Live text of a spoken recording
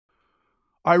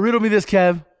All right, riddle me this,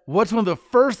 Kev. What's one of the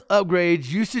first upgrades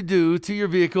you should do to your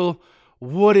vehicle?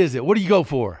 What is it? What do you go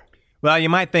for? Well, you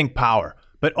might think power,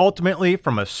 but ultimately,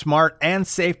 from a smart and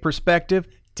safe perspective,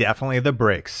 definitely the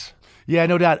brakes. Yeah,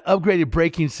 no doubt. Upgraded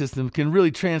braking system can really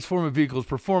transform a vehicle's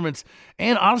performance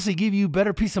and honestly give you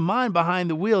better peace of mind behind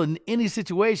the wheel in any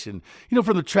situation. You know,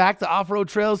 from the track to off-road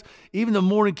trails, even the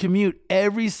morning commute,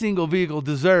 every single vehicle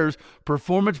deserves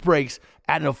performance brakes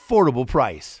at an affordable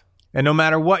price. And no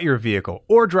matter what your vehicle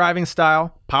or driving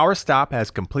style, PowerStop has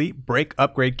complete brake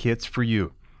upgrade kits for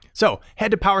you. So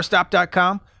head to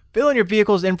PowerStop.com, fill in your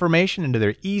vehicle's information into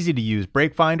their easy-to-use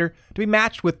brake finder to be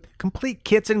matched with complete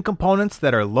kits and components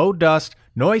that are low dust,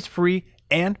 noise-free,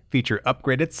 and feature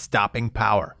upgraded stopping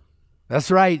power.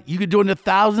 That's right. You could join the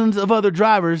thousands of other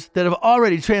drivers that have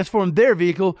already transformed their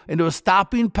vehicle into a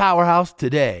stopping powerhouse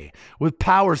today with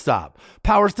PowerStop.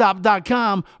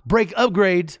 PowerStop.com, brake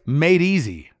upgrades made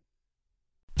easy.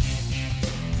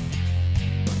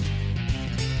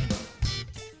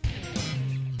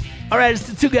 All right, it's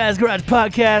the Two Guys Garage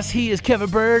Podcast. He is Kevin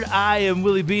Bird. I am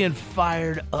Willie B, and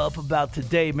fired up about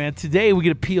today, man. Today, we're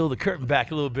going to peel the curtain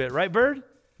back a little bit. Right, Bird?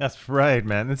 That's right,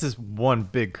 man. This is one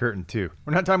big curtain, too.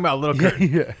 We're not talking about a little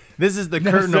curtain. Yeah. This is the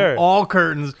curtain of all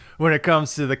curtains when it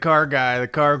comes to the car guy, the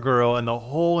car girl, and the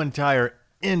whole entire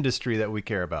industry that we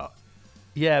care about.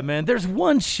 Yeah, man. There's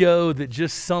one show that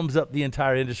just sums up the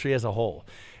entire industry as a whole.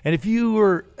 And if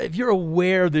you're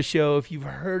aware of the show, if you've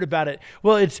heard about it,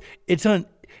 well, it's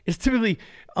typically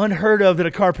unheard of that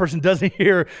a car person doesn't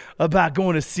hear about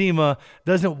going to SEMA,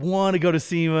 doesn't want to go to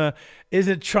SEMA,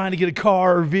 isn't trying to get a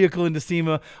car or vehicle into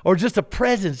SEMA, or just a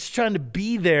presence, trying to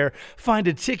be there, find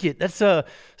a ticket. That's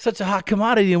such a hot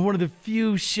commodity, and one of the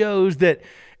few shows that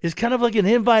is kind of like an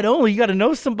invite only. You got to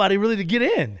know somebody really to get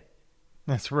in.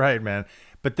 That's right, man.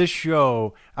 But this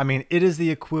show, I mean, it is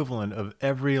the equivalent of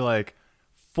every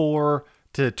 4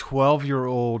 to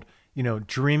 12-year-old,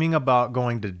 dreaming about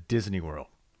going to Disney World.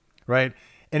 Right.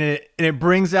 And it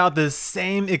brings out the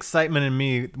same excitement in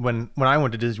me when I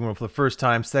went to Disney World for the first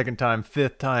time, second time,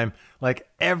 fifth time. Like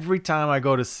every time I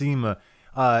go to SEMA,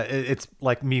 it's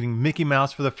like meeting Mickey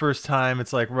Mouse for the first time.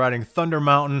 It's like riding Thunder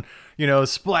Mountain,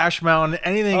 Splash Mountain,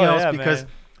 anything else, because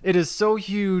it is so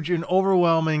huge and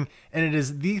overwhelming. And it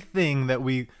is the thing that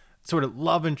we sort of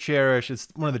love and cherish. It's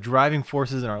one of the driving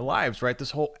forces in our lives, right?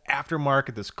 This whole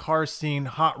aftermarket, this car scene,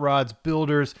 hot rods,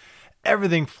 builders,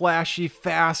 everything flashy,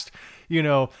 fast,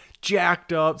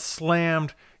 jacked up,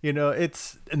 slammed,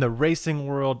 it's in the racing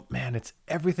world, man, it's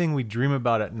everything we dream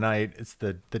about at night. It's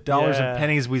the dollars and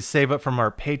pennies we save up from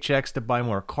our paychecks to buy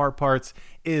more car parts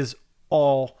is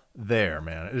all there,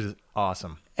 man. It is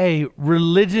awesome. Hey,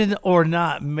 religion or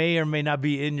not may or may not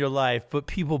be in your life, but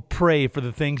people pray for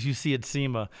the things you see at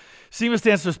SEMA. SEMA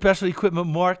stands for Special Equipment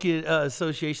Market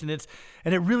Association.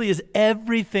 And it really is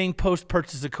everything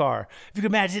post-purchase a car. If you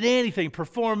can imagine anything,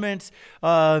 performance,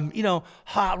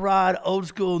 hot rod, old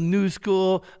school, new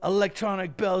school,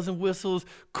 electronic bells and whistles,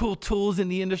 cool tools in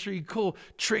the industry, cool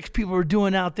tricks people are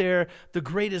doing out there, the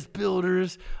greatest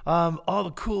builders, all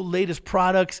the cool latest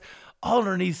products, all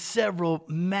underneath several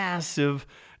massive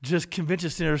just convention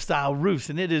center style roofs.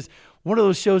 And it is one of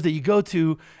those shows that you go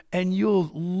to and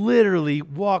you'll literally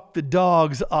walk the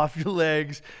dogs off your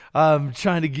legs,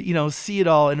 trying to see it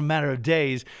all in a matter of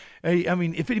days. I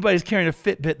mean, if anybody's carrying a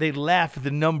Fitbit, they laugh at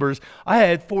the numbers. I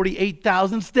had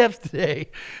 48,000 steps today.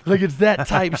 Like, it's that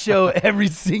type show every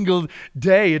single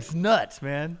day. It's nuts,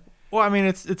 man. Well, I mean,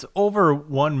 it's over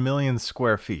 1 million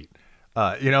square feet.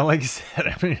 Like you said,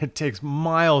 I mean, it takes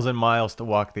miles and miles to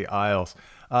walk the aisles.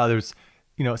 There's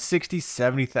 60,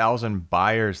 70,000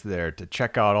 buyers there to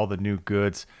check out all the new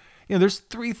goods. There's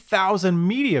 3,000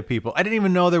 media people. I didn't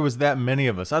even know there was that many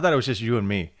of us. I thought it was just you and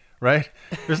me, right?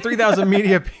 There's 3,000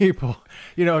 media people,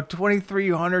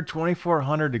 2,300,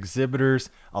 2,400 exhibitors,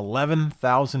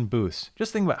 11,000 booths.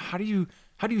 Just think about how do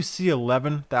you see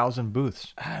 11,000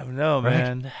 booths? I don't know, right?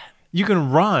 Man. You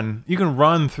can run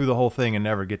through the whole thing and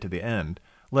never get to the end,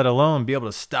 let alone be able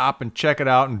to stop and check it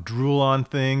out and drool on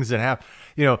things and have,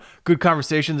 good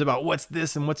conversations about what's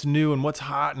this and what's new and what's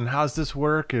hot and how's this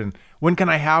work and when can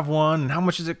I have one and how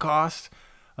much does it cost?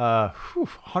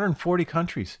 140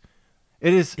 countries.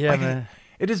 It is, man.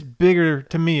 It is bigger,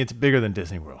 to me, it's bigger than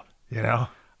Disney World,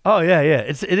 Oh, yeah.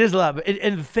 It is a lot.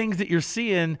 And the things that you're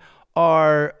seeing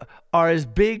are as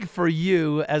big for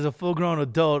you as a full-grown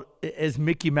adult as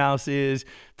Mickey Mouse is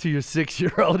to your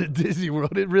 6-year-old at Disney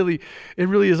World. It really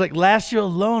is. Like last year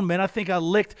alone, man, I think I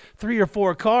licked 3 or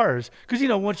 4 cars because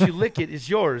once you lick it, it's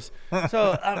yours.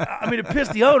 So I mean, it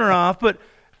pissed the owner off, but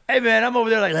hey, man, I'm over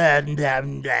there like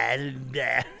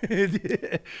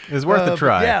it's worth a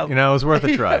try. Yeah, it was worth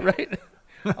a try. Yeah, right.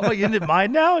 I'm like, isn't it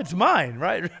mine now? It's mine,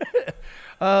 right?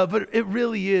 But it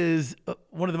really is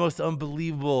one of the most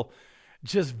unbelievable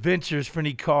just ventures for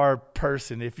any car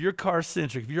person. If you're car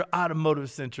centric, if you're automotive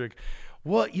centric,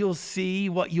 what you'll see,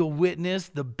 what you'll witness,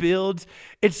 the builds,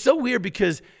 it's so weird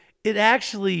because it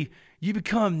actually, you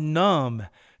become numb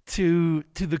to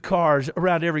the cars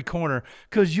around every corner,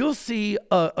 because you'll see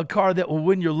a car that will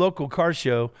win your local car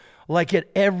show like at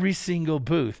every single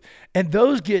booth. And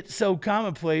those get so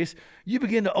commonplace, you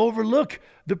begin to overlook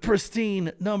the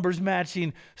pristine, numbers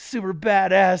matching, super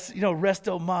badass,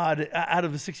 resto mod out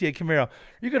of the 68 Camaro.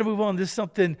 You're going to move on to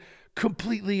something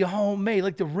completely homemade,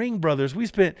 like the Ring Brothers. We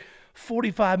spent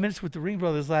 45 minutes with the Ring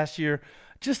Brothers last year,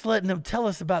 just letting them tell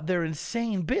us about their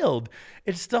insane build.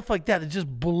 It's stuff like that just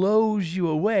blows you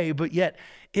away, but yet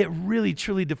it really,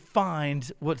 truly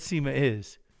defines what SEMA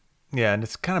is. Yeah, and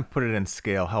it's kind of put it in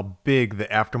scale how big the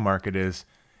aftermarket is.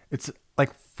 It's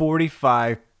like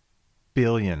 45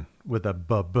 billion with a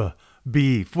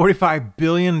B, $45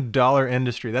 billion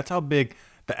industry. That's how big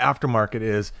the aftermarket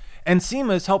is. And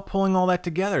SEMA has helped pulling all that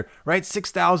together, right?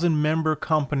 6,000 member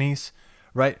companies,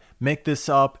 right, make this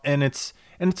up. And it's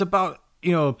about,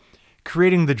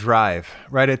 creating the drive,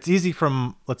 right? It's easy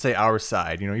from, let's say, our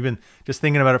side, even just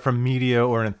thinking about it from media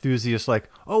or an enthusiast, like,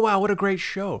 oh, wow, what a great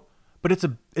show. But it's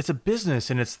a business,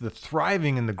 and it's the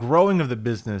thriving and the growing of the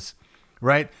business,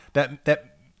 right?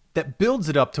 That builds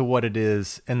it up to what it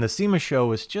is. And the SEMA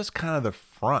show is just kind of the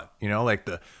front, like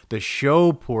the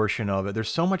show portion of it. There's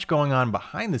so much going on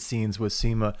behind the scenes with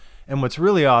SEMA. And what's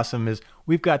really awesome is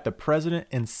we've got the president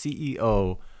and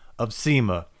CEO of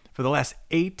SEMA for the last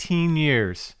 18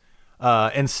 years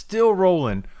and still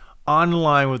rolling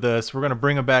online with us. We're going to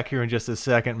bring him back here in just a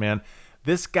second, man.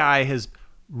 This guy has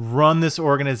run this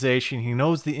organization. He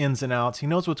knows the ins and outs. He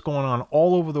knows what's going on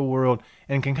all over the world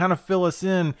and can kind of fill us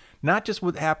in, not just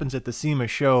what happens at the SEMA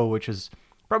show, which is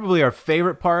probably our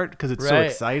favorite part because it's so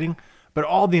exciting, but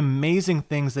all the amazing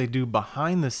things they do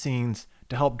behind the scenes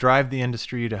to help drive the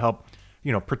industry, to help,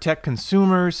 protect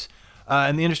consumers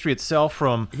and the industry itself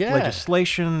from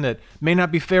legislation that may not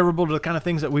be favorable to the kind of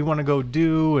things that we want to go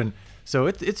do. And so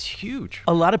it's huge.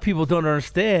 A lot of people don't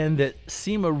understand that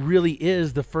SEMA really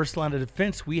is the first line of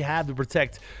defense we have to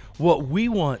protect what we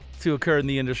want to occur in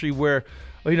the industry, where,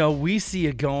 we see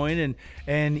it going.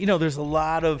 And there's a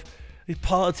lot of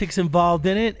politics involved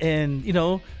in it. And,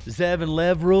 Zev and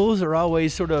Lev rules are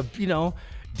always sort of,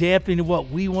 dampening what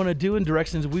we want to do and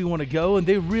directions we want to go. And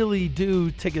they really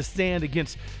do take a stand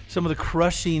against some of the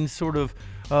crushing sort of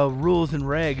rules and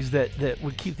regs that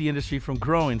would keep the industry from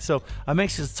growing. So I'm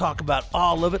anxious to talk about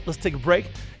all of it. Let's take a break,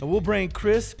 and we'll bring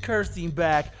Chris Kirstein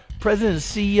back, President and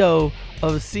CEO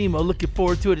of SEMA. Looking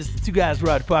forward to it. It's the Two Guys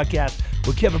Garage Podcast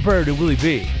with Kevin Bird and Willie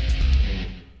B.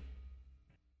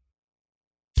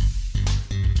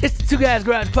 It's the Two Guys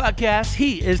Garage Podcast.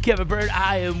 He is Kevin Bird.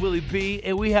 I am Willie B.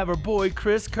 And we have our boy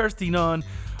Chris Kirstein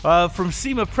on from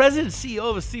SEMA, President and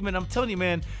CEO of SEMA. And I'm telling you,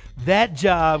 man, that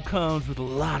job comes with a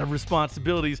lot of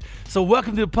responsibilities. So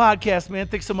welcome to the podcast, man.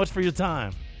 Thanks so much for your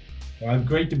time. Well, it's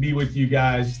great to be with you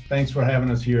guys. Thanks for having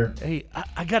us here. Hey,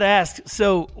 I got to ask,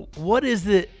 so what is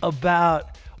it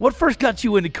about, what first got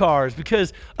you into cars?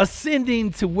 Because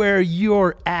ascending to where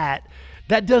you're at,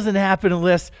 that doesn't happen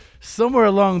unless somewhere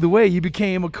along the way you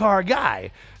became a car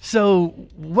guy. So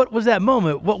what was that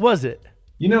moment? What was it?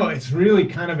 It's really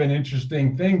kind of an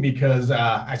interesting thing because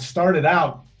I started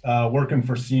out working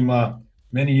for SEMA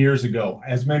many years ago,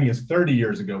 as many as 30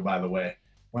 years ago, by the way,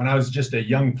 when I was just a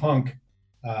young punk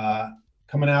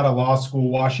coming out of law school,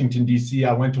 Washington, D.C.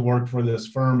 I went to work for this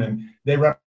firm, and they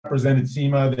represented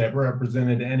SEMA, they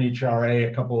represented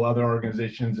NHRA, a couple other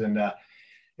organizations, and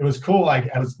it was cool.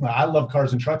 I love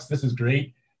cars and trucks. This is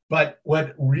great. But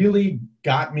what really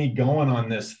got me going on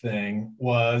this thing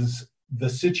was the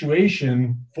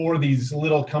situation for these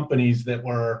little companies that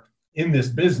were in this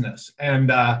business.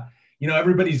 And,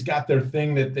 everybody's got their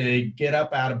thing that they get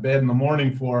up out of bed in the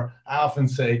morning for. I often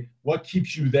say, what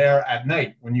keeps you there at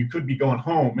night when you could be going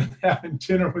home and having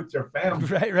dinner with your family?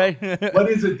 Right. What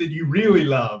is it that you really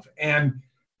love? And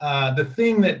the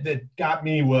thing that got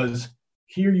me was,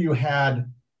 here you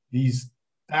had these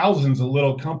thousands of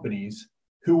little companies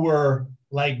who were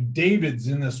like Davids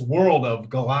in this world of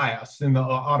Goliaths in the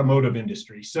automotive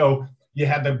industry. So you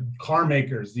had the car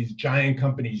makers, these giant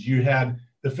companies. You had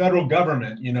the federal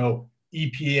government,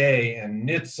 EPA and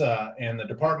NHTSA and the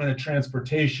Department of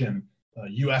Transportation,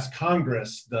 U.S.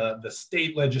 Congress, the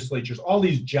state legislatures, all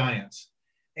these giants.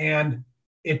 And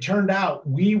it turned out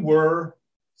we were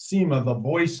SEMA, the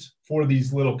voice for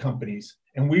these little companies,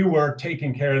 and we were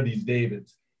taking care of these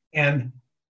Davids. And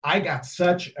I got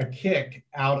such a kick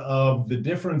out of the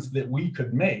difference that we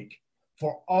could make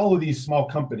for all of these small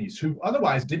companies who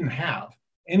otherwise didn't have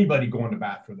anybody going to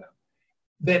bat for them,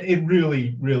 that it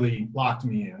really, really locked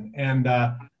me in. And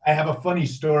I have a funny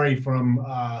story from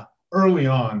early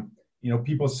on. You know,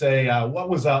 people say, what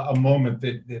was a moment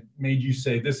that made you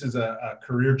say, this is a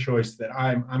career choice that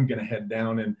I'm going to head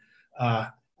down? And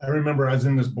I remember I was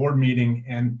in this board meeting,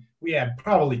 and we had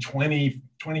probably 20,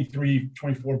 23,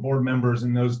 24 board members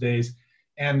in those days.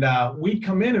 And we'd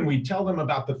come in and we'd tell them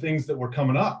about the things that were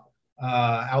coming up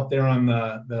out there on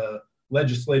the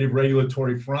legislative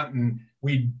regulatory front. And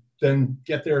we'd then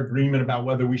get their agreement about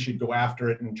whether we should go after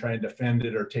it and try and defend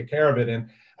it or take care of it. And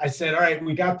I said, all right,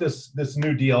 we got this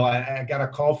new deal. I got a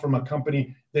call from a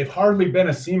company. They've hardly been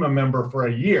a SEMA member for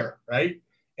a year, right?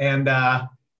 And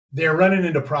they're running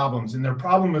into problems. And their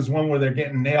problem is one where they're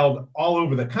getting nailed all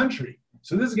over the country.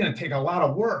 So this is going to take a lot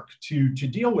of work to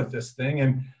deal with this thing.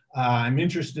 And I'm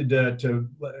interested to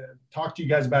talk to you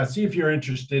guys about it, see if you're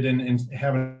interested in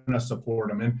having us support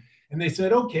them. And they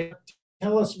said, okay,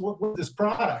 tell us what this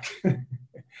product.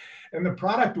 And the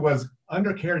product was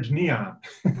undercarriage neon.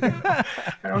 I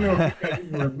don't know if you guys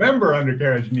even remember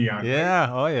undercarriage neon. Yeah, right?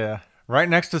 Oh yeah. Right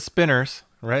next to spinners,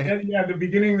 right? Yeah, the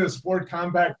beginning of the sport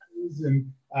compact cruise.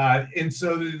 And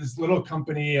so this little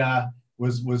company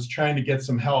was trying to get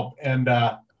some help. And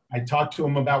I talked to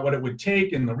them about what it would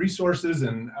take and the resources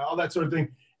and all that sort of thing.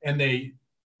 And they,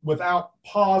 without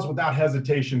pause, without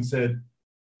hesitation, said,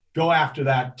 go after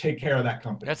that, take care of that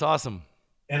company. That's awesome.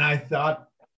 And I thought,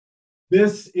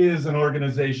 this is an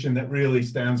organization that really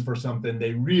stands for something.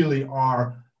 They really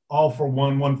are all for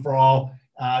one for all.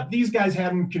 These guys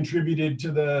hadn't contributed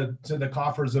to the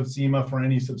coffers of SEMA for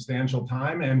any substantial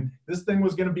time, and this thing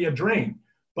was going to be a drain.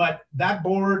 But that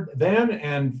board then,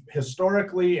 and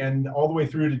historically and all the way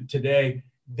through to today,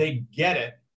 they get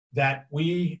it that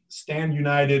we stand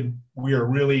united. We are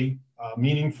really a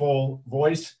meaningful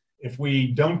voice. If we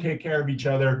don't take care of each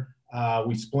other,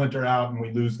 we splinter out and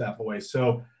we lose that voice.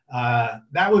 So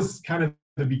that was kind of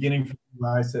the beginning for me.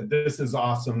 I said, this is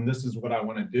awesome. This is what I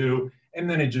want to do. And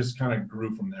then it just kind of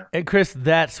grew from there. And Chris,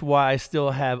 that's why I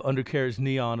still have undercarriage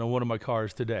neon on one of my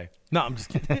cars today. No, I'm just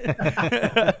kidding.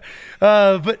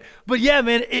 But yeah,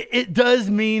 man, it does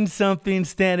mean something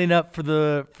standing up for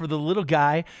the little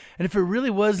guy. And if it really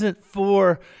wasn't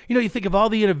for, you think of all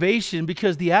the innovation,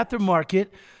 because the aftermarket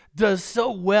does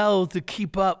so well to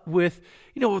keep up with,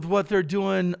 with what they're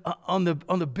doing on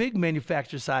the big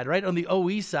manufacturer side, right? On the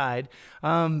OE side,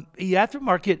 the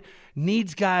aftermarket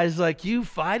needs guys like you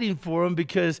fighting for them,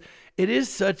 because it is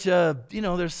such a,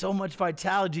 there's so much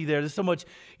vitality there. There's so much,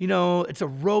 it's a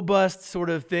robust sort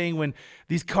of thing when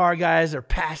these car guys are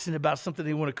passionate about something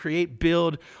they want to create,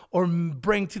 build, or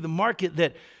bring to the market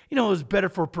that, is better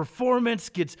for performance,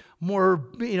 gets more,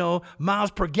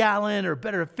 miles per gallon, or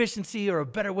better efficiency, or a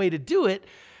better way to do it.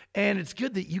 And it's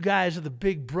good that you guys are the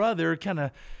big brother kind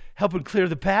of helping clear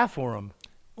the path for them.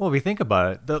 Well, if you think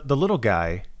about it, the little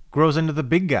guy grows into the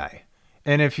big guy.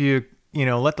 And if you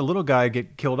let the little guy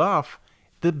get killed off,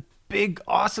 the big,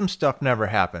 awesome stuff never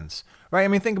happens, right? I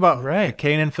mean, think about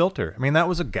K&N Filter. I mean, that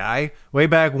was a guy way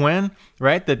back when,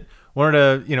 right, that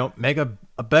wanted to, make a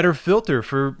better filter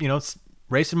for,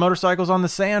 racing motorcycles on the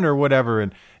sand or whatever.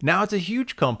 And now it's a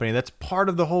huge company that's part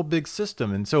of the whole big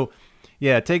system. And so,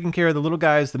 yeah, taking care of the little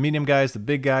guys, the medium guys, the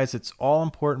big guys, it's all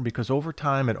important, because over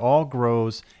time it all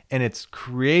grows, and it's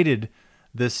created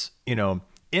this,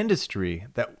 industry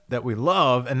that we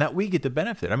love and that we get to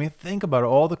benefit. I mean, think about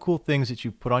all the cool things that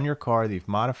you put on your car that you've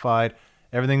modified,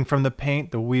 everything from the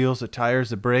paint, the wheels, the tires,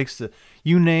 the brakes,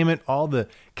 you name it, all the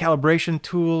calibration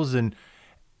tools, and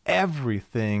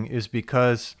everything is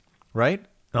because, right,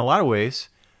 in a lot of ways,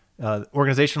 an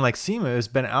organization like SEMA has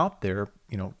been out there,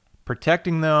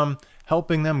 protecting them,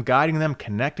 helping them, guiding them,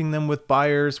 connecting them with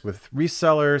buyers, with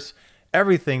resellers,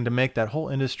 everything to make that whole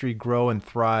industry grow and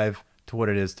thrive to what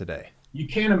it is today. You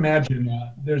can't imagine.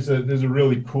 There's a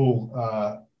really cool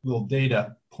little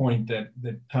data point that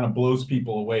kind of blows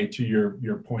people away, to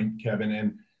your point, Kevin.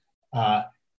 And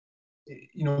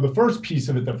the first piece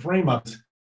of it, the frame up,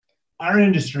 our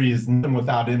industry is nothing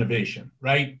without innovation,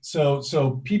 right?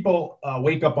 So people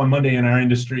wake up on Monday in our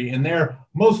industry, and they're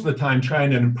most of the time trying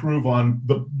to improve on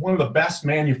one of the best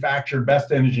manufactured,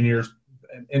 best engineered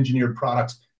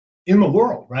products in the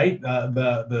world, right?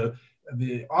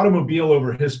 The automobile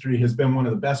over history has been one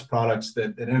of the best products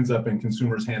that ends up in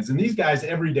consumers' hands. And these guys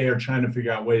every day are trying to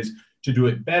figure out ways to do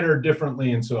it better,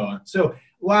 differently, and so on. So a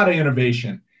lot of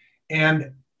innovation.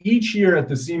 And each year at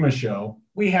the SEMA show,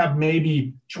 we have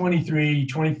maybe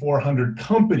 2,400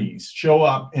 companies show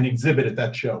up and exhibit at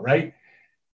that show, right?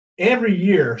 Every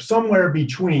year, somewhere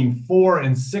between 400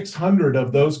 and 600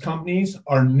 of those companies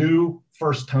are new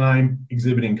first-time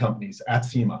exhibiting companies at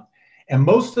SEMA. And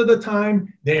most of the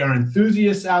time, they are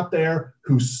enthusiasts out there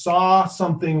who saw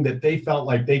something that they felt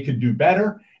like they could do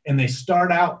better, and they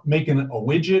start out making a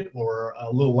widget or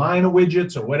a little line of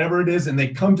widgets or whatever it is, and they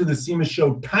come to the SEMA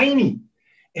show tiny.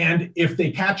 And if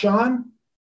they catch on,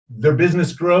 their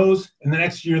business grows, and the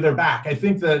next year they're back. I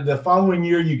think the following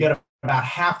year, you get about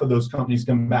half of those companies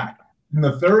come back. And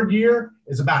the third year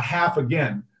is about half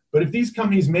again. But if these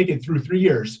companies make it through 3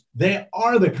 years, they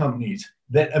are the companies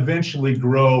that eventually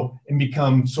grow and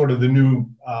become sort of the new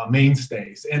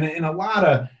mainstays. And in a lot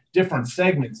of different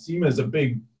segments, SEMA is a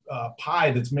big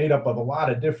pie that's made up of a lot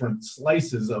of different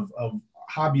slices of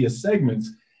hobbyist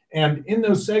segments. And in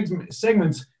those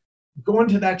segments, going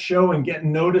to that show and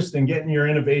getting noticed and getting your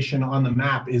innovation on the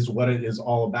map is what it is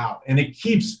all about. And it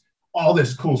keeps all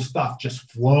this cool stuff just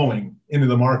flowing into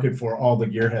the market for all the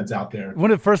gearheads out there.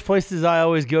 One of the first places I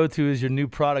always go to is your new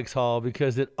products hall,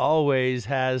 because it always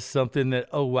has something that,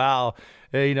 oh, wow,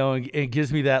 you know, it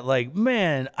gives me that like,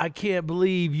 man, I can't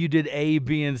believe you did A,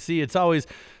 B, and C. It's always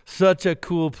such a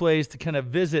cool place to kind of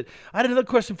visit. I had another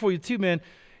question for you too, man.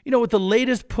 You know, with the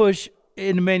latest push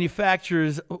in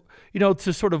manufacturers, you know,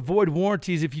 to sort of void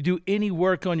warranties if you do any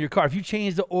work on your car. If you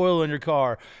change the oil in your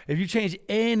car, if you change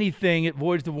anything, it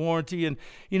voids the warranty and,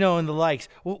 you know, and the likes.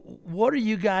 What are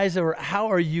you guys, or how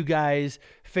are you guys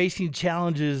facing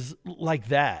challenges like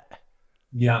that?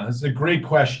 Yeah, it's a great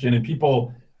question, and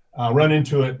people run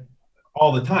into it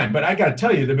all the time. But I got to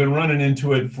tell you, they've been running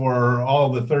into it for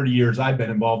all the 30 years I've been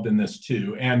involved in this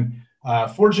too. And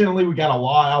fortunately, we got a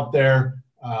law out there,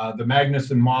 the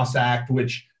Magnuson-Moss Act,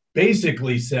 which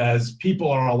basically says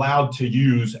people are allowed to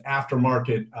use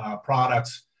aftermarket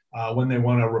products when they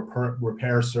want to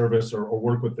repair, service, or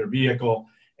work with their vehicle.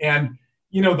 And,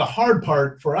 you know, the hard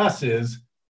part for us is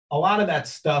a lot of that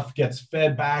stuff gets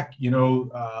fed back, you know,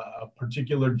 a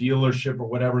particular dealership or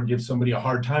whatever gives somebody a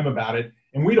hard time about it,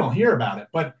 and we don't hear about it.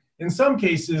 But in some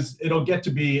cases, it'll get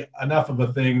to be enough of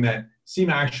a thing that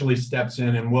SEMA actually steps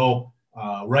in and will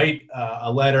write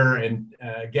a letter and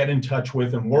get in touch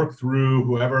with and work through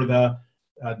whoever the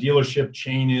dealership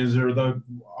chain is or the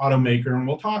automaker, and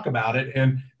we'll talk about it.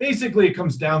 And basically it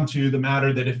comes down to the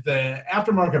matter that if the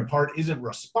aftermarket part isn't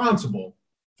responsible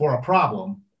for a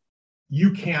problem,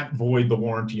 you can't void the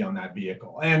warranty on that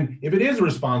vehicle. And if it is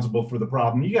responsible for the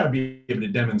problem, you got to be able to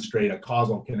demonstrate a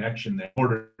causal connection there in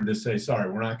order to say, sorry,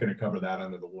 we're not going to cover that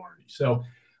under the warranty. So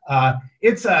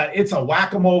it's a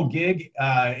whack-a-mole gig.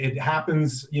 It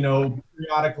happens, you know,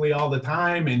 periodically all the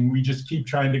time, and we just keep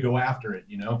trying to go after it,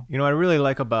 you know? You know, what I really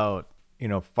like about, you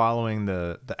know, following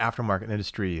the aftermarket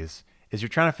industry is you're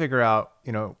trying to figure out,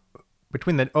 you know,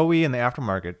 between the OE and the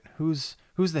aftermarket, who's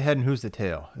the head and who's the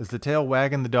tail? Is the tail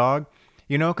wagging the dog?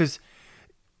 You know, because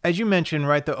as you mentioned,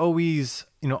 right, the OEs,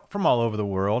 you know, from all over the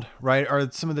world, right, are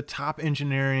some of the top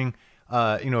engineering.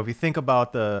 You know, if you think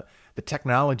about the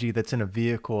technology that's in a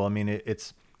vehicle, I mean,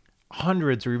 it's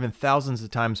hundreds or even thousands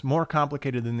of times more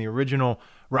complicated than the original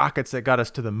rockets that got us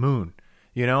to the moon.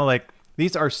 You know, like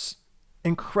these are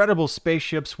incredible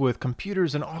spaceships with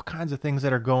computers and all kinds of things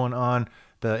that are going on.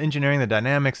 The engineering, the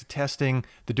dynamics, the testing,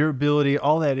 the durability,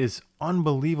 all that is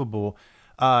unbelievable.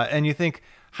 And you think,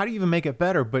 how do you even make it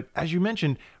better? But as you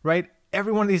mentioned, right,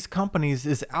 every one of these companies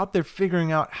is out there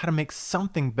figuring out how to make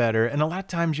something better. And a lot of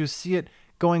times you see it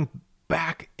going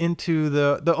back into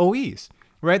the OEs,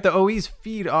 right? The OEs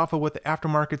feed off of what the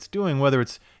aftermarket's doing, whether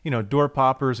it's, you know, door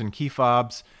poppers and key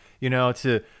fobs, you know,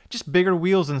 to just bigger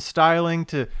wheels and styling,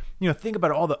 to, you know, think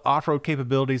about all the off-road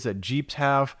capabilities that Jeeps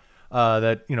have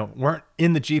that, you know, weren't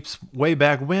in the Jeeps way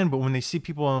back when, but when they see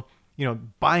people, you know,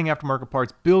 buying aftermarket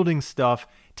parts, building stuff,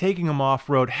 taking them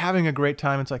off-road, having a great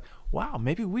time, it's like, wow,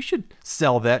 maybe we should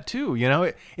sell that too. You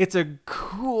know, it's a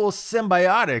cool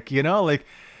symbiotic, you know, like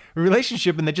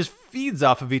relationship, and that just feeds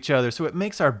off of each other. So it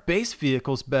makes our base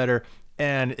vehicles better,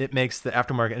 and it makes the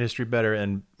aftermarket industry better.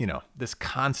 And, you know, this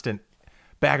constant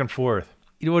back and forth.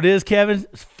 You know what it is, Kevin?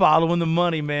 It's following the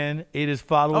money, man. It is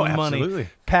following money. Absolutely.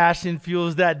 Passion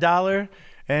fuels that dollar.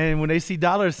 And when they see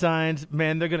dollar signs,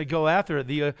 man, they're going to go after it.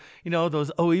 The, you know,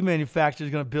 those OE manufacturers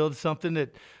are going to build something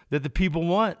that the people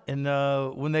want. And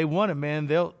when they want it, man,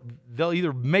 they'll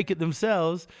either make it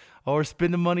themselves or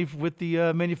spend the money with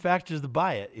the manufacturers to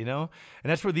buy it, you know?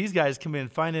 And that's where these guys come in,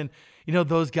 finding, you know,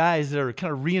 those guys that are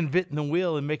kind of reinventing the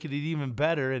wheel and making it even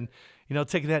better and, you know,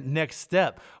 taking that next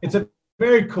step. It's a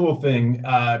very cool thing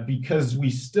because we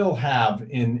still have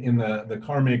in the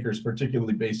car makers,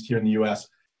 particularly based here in the U.S.,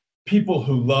 people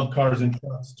who love cars and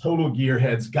trucks, total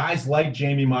gearheads, guys like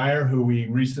Jamie Meyer, who we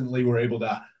recently were able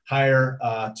to hire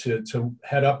to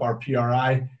head up our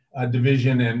PRI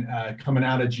division and coming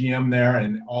out of GM there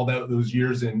and all those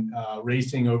years in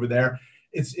racing over there.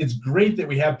 It's great that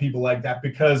we have people like that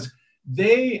because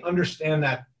they understand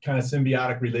that kind of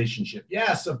symbiotic relationship.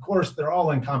 Yes, of course, they're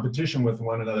all in competition with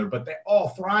one another, but they all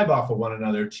thrive off of one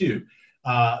another too.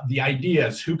 The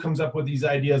ideas, who comes up with these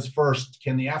ideas first?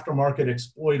 Can the aftermarket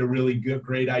exploit a really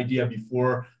great idea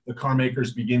before the car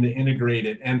makers begin to integrate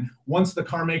it? And once the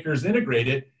car makers integrate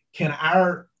it, can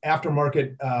our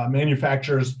aftermarket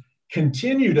manufacturers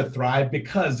continue to thrive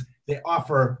because they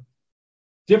offer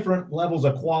different levels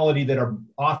of quality that are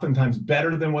oftentimes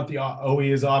better than what the OE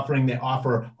is offering? They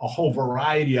offer a whole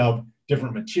variety of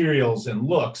different materials and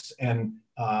looks and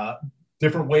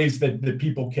different ways that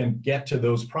people can get to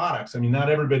those products. I mean, not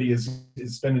everybody is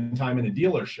spending time in a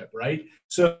dealership, right?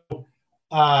 So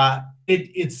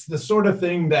it's the sort of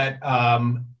thing that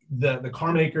the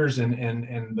car makers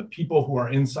and the people who are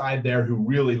inside there who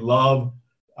really love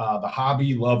the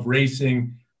hobby, love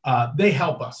racing, they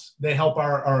help us. They help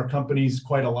our companies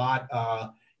quite a lot.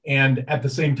 And at the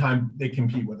same time, they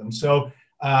compete with them. So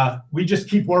we just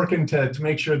keep working to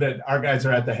make sure that our guys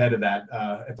are at the head of that,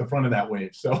 at the front of that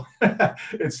wave. So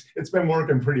it's been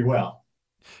working pretty well.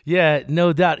 Yeah,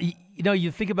 no doubt. You know,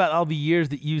 you think about all the years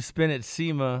that you spent at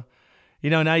SEMA, you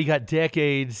know, now you got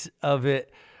decades of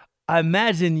it. I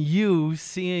imagine you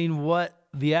seeing what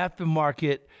the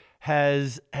aftermarket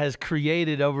has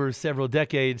created over several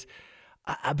decades.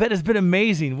 I bet it's been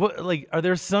amazing. What, like, are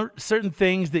there certain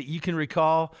things that you can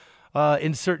recall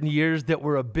in certain years that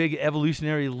were a big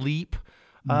evolutionary leap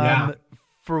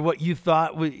for what you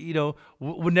thought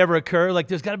would never occur? Like,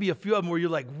 there's got to be a few of them where you're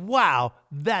like, wow,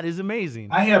 that is amazing.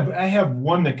 I have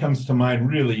one that comes to mind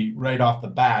really right off the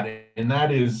bat, and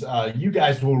that is you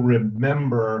guys will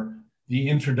remember the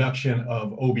introduction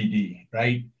of OBD,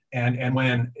 right? And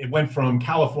when it went from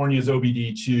California's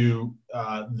OBD to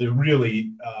the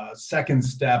really second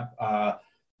step,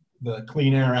 the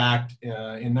Clean Air Act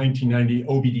in 1990,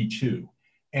 OBD2.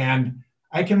 And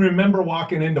I can remember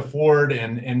walking into Ford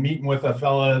and meeting with a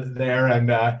fella there and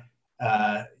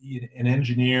an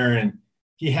engineer, and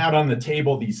he had on the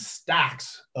table these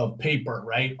stacks of paper,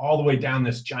 right? All the way down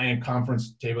this giant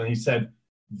conference table. And he said,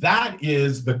 that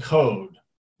is the code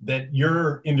that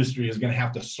your industry is going to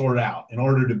have to sort out in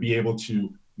order to be able to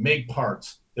make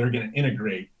parts that are going to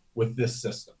integrate with this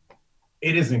system.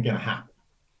 It isn't going to happen.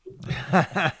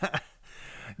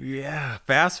 Yeah.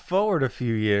 Fast forward a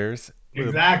few years.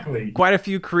 Exactly. Quite a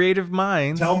few creative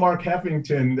minds. Tell Mark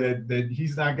Heffington that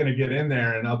he's not going to get in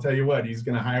there. And I'll tell you what, he's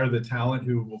going to hire the talent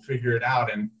who will figure it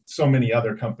out. And so many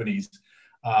other companies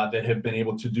that have been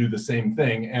able to do the same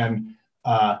thing. And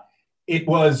it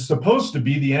was supposed to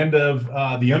be the end of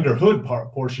the under hood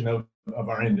portion of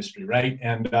our industry, right?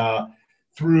 And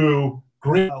through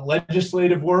great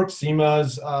legislative work,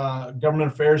 SEMA's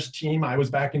government affairs team, I was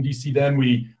back in DC then,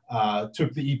 we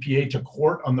took the EPA to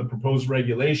court on the proposed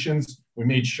regulations. We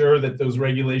made sure that those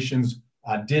regulations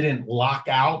didn't lock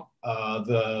out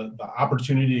the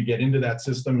opportunity to get into that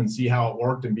system and see how it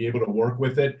worked and be able to work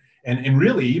with it and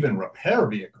really even repair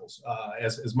vehicles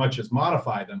as much as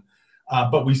modify them.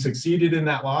 But we succeeded in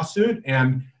that lawsuit.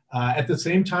 And at the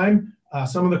same time,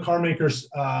 some of the car makers,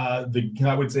 I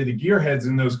would say the gearheads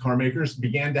in those car makers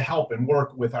began to help and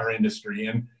work with our industry.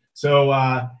 And so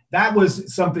that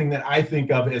was something that I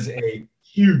think of as a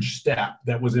huge step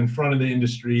that was in front of the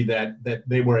industry that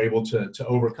they were able to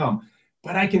overcome.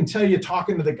 But I can tell you,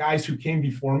 talking to the guys who came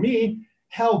before me,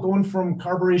 hell, going from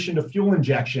carburation to fuel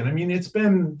injection, I mean,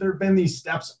 there have been these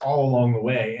steps all along the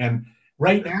way. And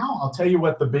right now, I'll tell you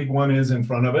what the big one is in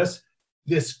front of us.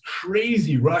 This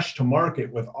crazy rush to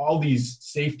market with all these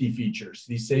safety features,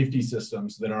 these safety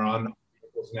systems that are on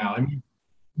vehicles now. I mean,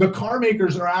 the car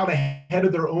makers are out ahead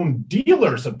of their own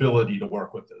dealers' ability to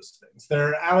work with those things.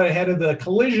 They're out ahead of the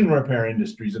collision repair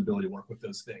industry's ability to work with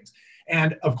those things.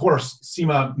 And of course,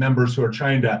 SEMA members who are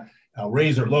trying to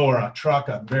raise or lower a truck,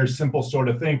 a very simple sort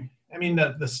of thing. I mean,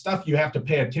 the stuff you have to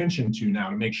pay attention to now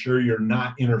to make sure you're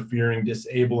not interfering,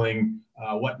 disabling,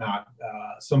 whatnot,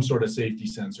 some sort of safety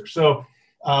sensor. So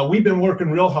we've been working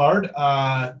real hard,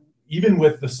 even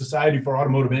with the Society for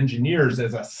Automotive Engineers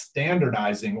as a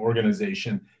standardizing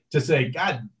organization, to say,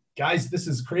 God, guys, this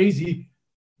is crazy.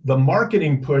 The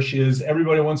marketing push is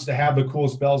everybody wants to have the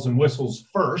coolest bells and whistles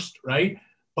first, right?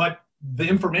 But the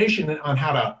information on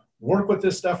how to work with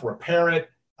this stuff, repair it,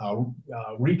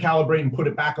 recalibrate and put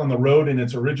it back on the road in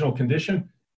its original condition,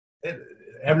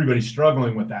 everybody's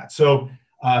struggling with that. So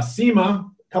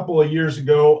SEMA, a couple of years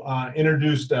ago,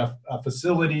 introduced a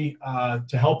facility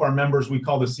to help our members we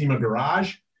call the SEMA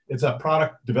Garage. It's a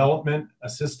product development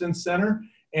assistance center.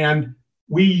 And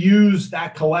we use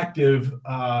that collective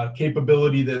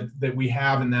capability that we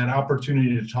have and that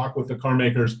opportunity to talk with the car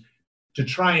makers to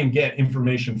try and get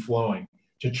information flowing,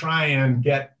 to try and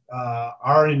get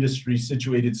our industry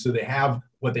situated so they have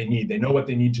what they need. They know what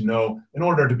they need to know in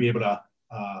order to be able to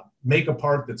make a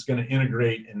part that's going to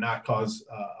integrate and not cause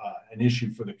an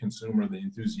issue for the consumer, the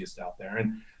enthusiast out there.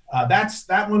 And that's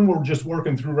that one we're just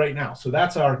working through right now. So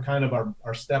that's our kind of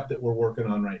our step that we're working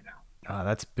on right now.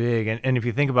 That's big. And if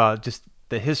you think about just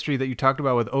the history that you talked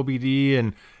about with OBD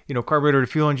and, carburetor to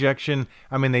fuel injection,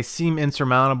 I mean, they seem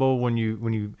insurmountable when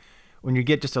you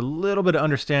get just a little bit of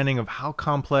understanding of how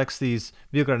complex these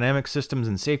vehicle dynamic systems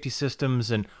and safety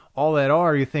systems and all that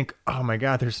are. You think, oh my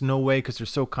God, there's no way, because they're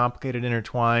so complicated,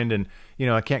 intertwined, and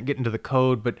I can't get into the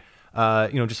code. But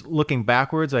just looking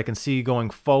backwards, I can see going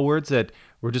forwards that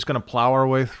we're just going to plow our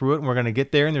way through it, and we're going to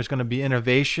get there, and there's going to be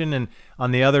innovation. And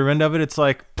on the other end of it, it's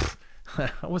like,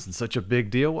 that wasn't such a big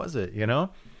deal, was it?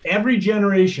 Every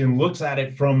generation looks at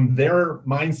it from their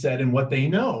mindset and what they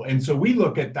know. And so we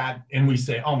look at that and we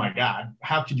say, oh my God,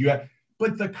 how could you have?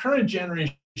 But the current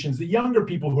generations, the younger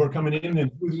people who are coming in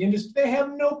and through the industry, they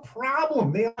have no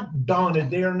problem. They are not daunted.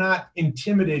 They are not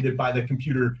intimidated by the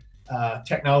computer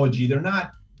technology. They're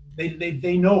not,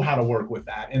 they know how to work with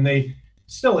that. And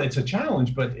it's a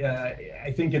challenge, but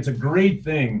I think it's a great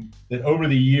thing that over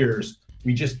the years,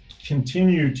 we just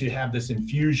continue to have this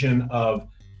infusion of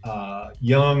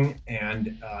young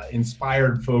and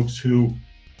inspired folks who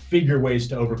figure ways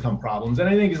to overcome problems. And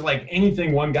I think it's like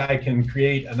anything one guy can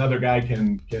create, another guy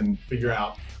can figure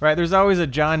out. Right. There's always a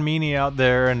John Meany out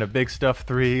there and a Big Stuff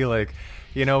 3,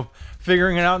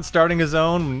 figuring it out and starting his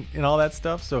own and all that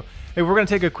stuff. So, hey, we're going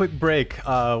to take a quick break.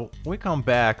 When we come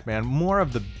back, man, more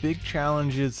of the big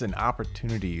challenges and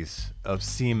opportunities of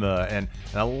SEMA and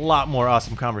a lot more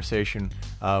awesome conversation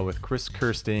with Chris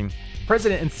Kirstein,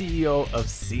 President and CEO of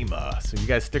SEMA. So you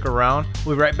guys stick around.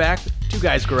 We'll be right back. Two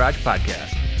Guys Garage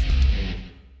Podcast.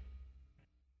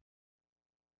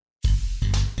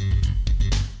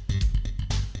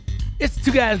 It's the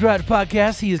Two Guys Garage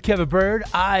Podcast. He is Kevin Bird.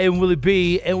 I am Willie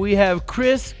B. And we have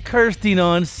Chris Kirstein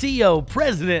on, CEO,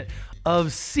 President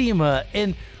of SEMA.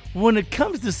 And when it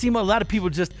comes to SEMA, a lot of people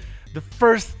the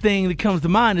first thing that comes to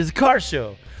mind is a car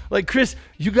show. Like, Chris,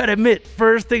 you got to admit,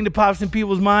 first thing that pops in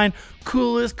people's mind,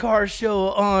 coolest car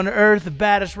show on earth, the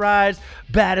baddest rides,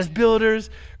 baddest builders,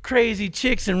 crazy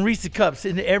chicks and Reese cups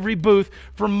in every booth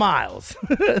for miles.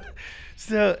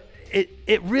 So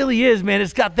it really is, man.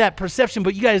 It's got that perception,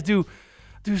 but you guys do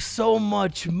so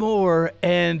much more.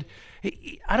 And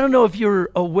I don't know if you're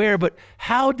aware, but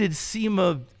how did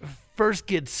SEMA first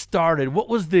get started? What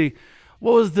was the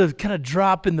kind of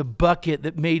drop in the bucket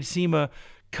that made SEMA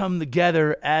come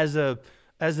together as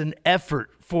an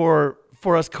effort for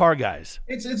us car guys?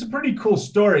 It's a pretty cool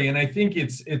story, and I think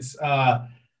it's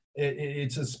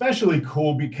especially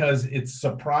cool because it's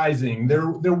surprising.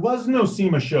 There was no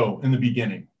SEMA show in the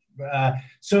beginning.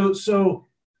 So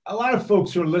a lot of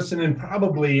folks who are listening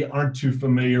probably aren't too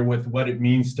familiar with what it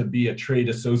means to be a trade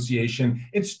association.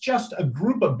 It's just a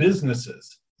group of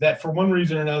businesses that, for one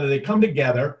reason or another, they come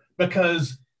together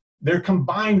because their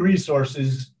combined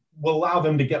resources will allow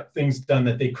them to get things done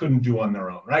that they couldn't do on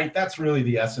their own, right? That's really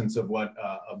the essence of what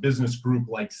a business group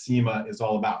like SEMA is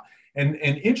all about. And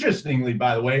interestingly,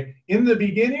 by the way, in the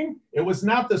beginning, it was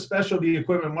not the Specialty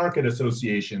Equipment Market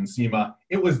Association, SEMA.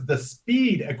 It was the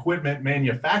Speed Equipment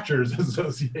Manufacturers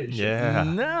Association. Yeah.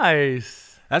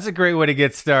 Nice. That's a great way to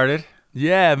get started.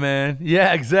 Yeah, man.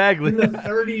 Yeah, exactly. In the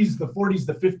 30s, the 40s,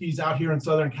 the 50s, out here in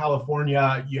Southern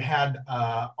California, you had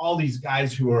all these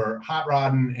guys who were hot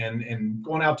rodding and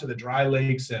going out to the dry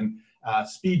lakes, and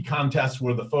speed contests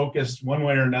were the focus one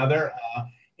way or another.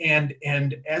 And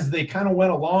as they kind of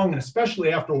went along, and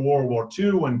especially after World War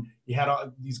II, when you had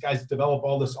these guys develop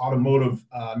all this automotive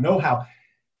know-how,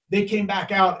 they came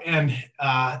back out and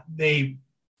they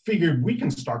figured, we can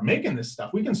start making this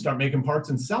stuff. We can start making parts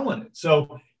and selling it.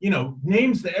 So,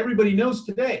 names that everybody knows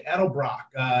today: Edelbrock,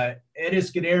 Ed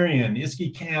Iskandarian,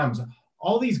 Iski Cams,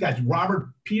 all these guys, Robert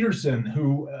Peterson,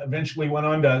 who eventually went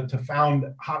on to found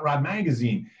Hot Rod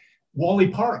Magazine, Wally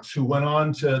Parks, who went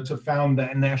on to found the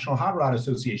National Hot Rod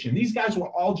Association. These guys were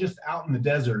all just out in the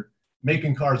desert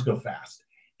making cars go fast.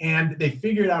 And they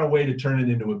figured out a way to turn it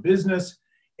into a business.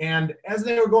 And as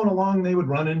they were going along, they would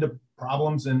run into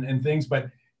problems and things, but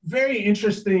very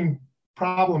interesting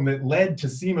problem that led to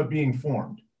SEMA being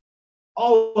formed.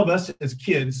 All of us as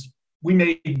kids, we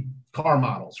made car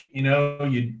models.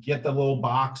 You'd get the little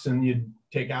box and you'd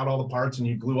take out all the parts and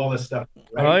you glue all this stuff.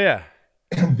 Right? Oh, yeah.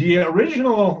 The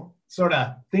original sort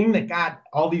of thing that got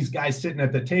all these guys sitting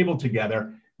at the table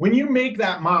together when you make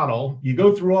that model, you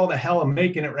go through all the hell of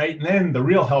making it, right? And then the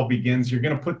real hell begins. You're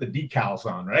going to put the decals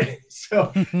on, right?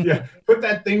 So yeah, put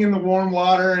that thing in the warm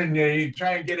water and you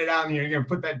try and get it out, and you're going to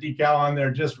put that decal on there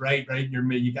just right?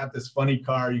 You got this funny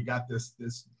car, you got this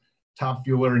top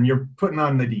fueler, and you're putting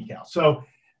on the decal. So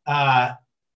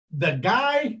the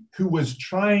guy who was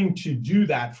trying to do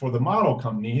that for the model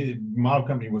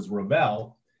company was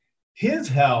Revell. His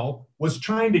hell was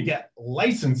trying to get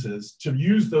licenses to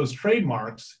use those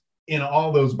trademarks in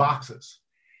all those boxes.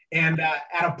 And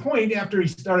at a point after he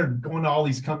started going to all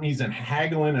these companies and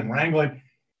haggling and wrangling,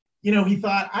 he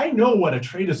thought, I know what a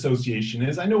trade association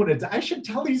is. I know what it is. I should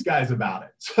tell these guys about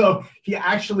it. So he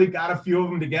actually got a few of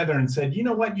them together and said, you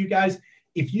know what, you guys,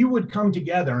 if you would come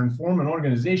together and form an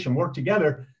organization, work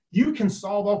together, you can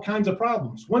solve all kinds of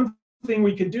problems. One thing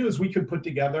we could do is we could put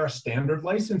together a standard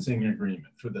licensing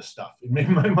agreement for this stuff. It made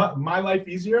my life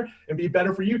easier and be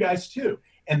better for you guys too.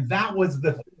 And that was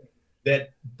the thing that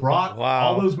brought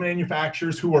all those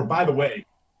manufacturers who were, by the way,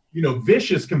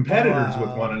 vicious competitors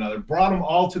with one another, brought them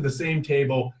all to the same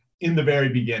table in the very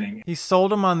beginning. He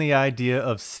sold them on the idea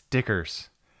of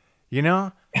stickers.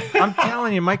 I'm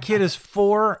telling you, my kid is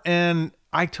 4 and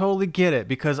I totally get it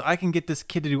because I can get this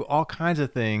kid to do all kinds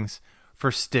of things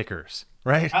for stickers.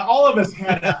 Right. All of us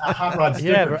had a hot rod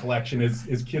sticker collection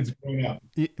as kids growing up.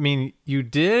 I mean, you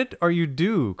did or you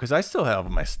do? Because I still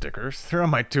have my stickers. They're on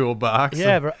my toolbox.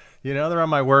 Yeah, bro. They're on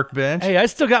my workbench. Hey, I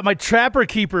still got my Trapper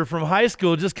Keeper from high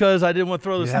school just because I didn't want to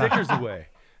throw the stickers away.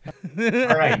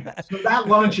 All right. So that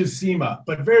launches SEMA.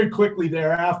 But very quickly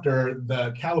thereafter,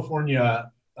 the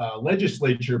California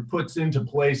legislature puts into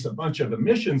place a bunch of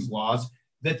emissions laws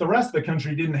that the rest of the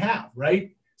country didn't have,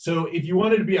 right? So if you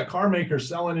wanted to be a car maker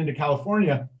selling into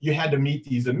California, you had to meet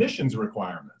these emissions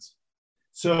requirements.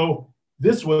 So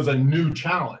this was a new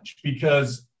challenge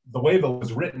because the way that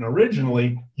was written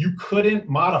originally, you couldn't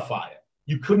modify it.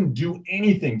 You couldn't do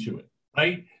anything to it,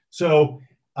 right? So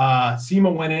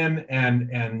SEMA went in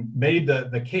and made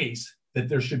the case that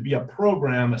there should be a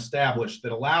program established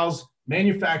that allows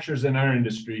manufacturers in our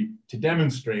industry to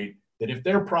demonstrate that if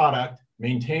their product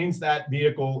maintains that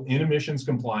vehicle in emissions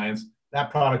compliance, that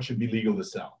product should be legal to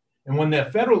sell. And when the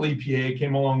federal EPA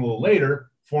came along a little later,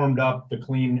 formed up the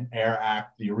Clean Air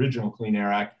Act, the original Clean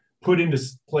Air Act, put into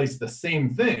place the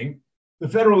same thing, the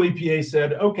federal EPA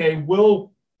said, okay,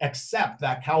 we'll accept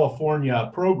that California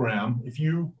program. If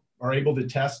you are able to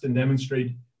test and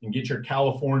demonstrate and get your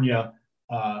California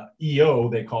EO,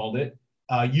 they called it,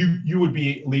 you would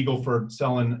be legal for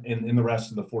selling in the rest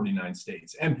of the 49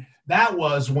 states. And that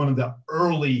was one of the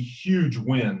early huge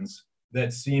wins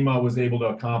that SEMA was able to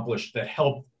accomplish that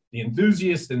helped the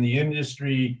enthusiasts and the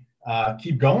industry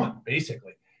keep going,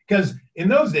 basically. Because in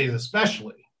those days,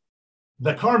 especially,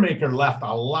 the car maker left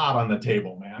a lot on the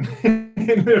table, man.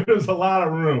 There was a lot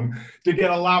of room to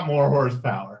get a lot more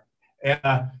horsepower.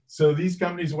 And so these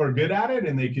companies were good at it,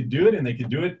 and they could do it, and they could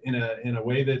do it in a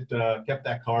way that kept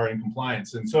that car in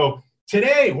compliance. And so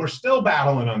today, we're still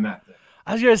battling on that thing.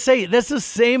 I was going to say, that's the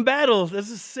same battle. That's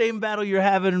the same battle you're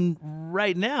having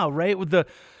right now, right? With the,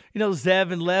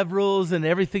 ZEV and LEV rules and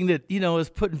everything that, is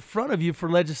put in front of you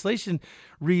for legislation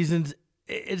reasons.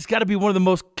 It's got to be one of the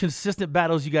most consistent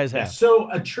battles you guys have. So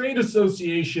a trade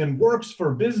association works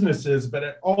for businesses, but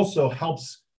it also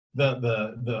helps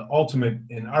the ultimate,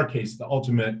 in our case, the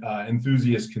ultimate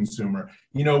enthusiast consumer.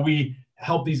 We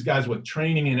help these guys with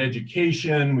training and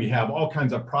education. We have all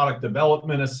kinds of product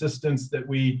development assistance that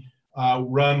we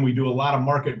run. We do a lot of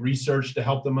market research to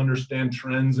help them understand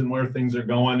trends and where things are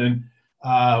going.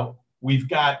 And we've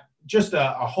got just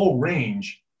a whole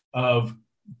range of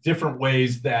different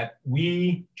ways that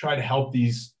we try to help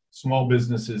these small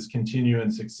businesses continue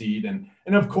and succeed.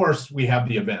 And of course, we have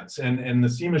the events. And the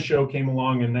SEMA show came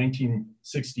along in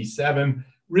 1967,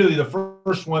 really the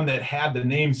first one that had the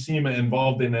name SEMA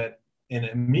involved in it in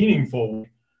a meaningful way.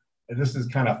 And this is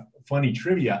kind of funny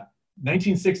trivia.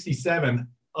 1967,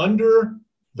 under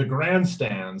the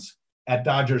grandstands at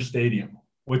Dodger Stadium,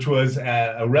 which was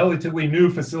a relatively new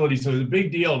facility. So it was a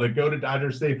big deal to go to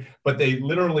Dodger Stadium, but they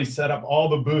literally set up all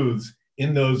the booths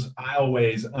in those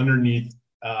aisleways underneath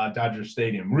Dodger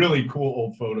Stadium. Really cool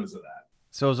old photos of that.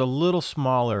 So it was a little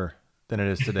smaller than it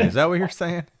is today. Is that what you're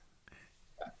saying?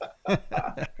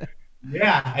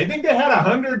 Yeah, I think they had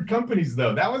 100 companies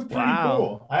though. That was pretty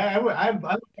cool. I look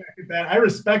back at that. I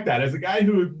respect that. As a guy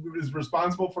who is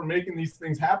responsible for making these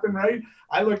things happen, right?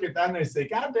 I look at that and I say,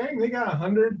 God dang, they got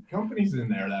 100 companies in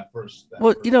there that first.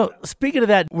 Well, speaking of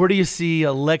that, where do you see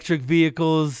electric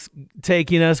vehicles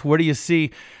taking us? Where do you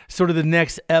see sort of the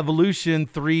next evolution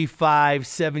 3, 5,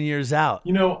 7 years out?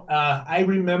 I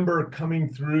remember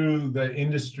coming through the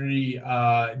industry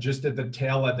just at the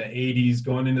tail of the 80s,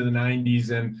 going into the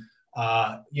 90s. And,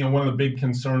 one of the big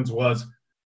concerns was,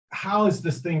 how is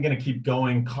this thing going to keep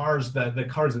going? The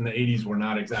cars in the 80s were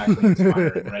not exactly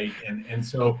inspiring, right? And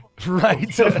so,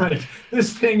 right. Like,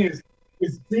 this thing is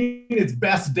seeing its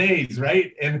best days,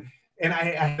 right? And I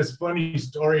have this funny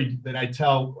story that I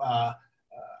tell.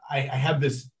 I have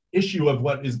this issue of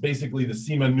what is basically the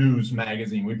SEMA News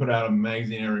magazine. We put out a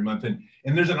magazine every month, and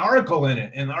there's an article in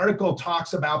it, and the article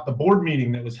talks about the board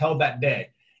meeting that was held that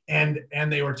day. And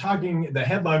they were talking, the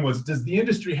headline was, does the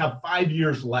industry have 5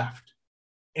 years left?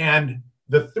 And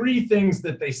the three things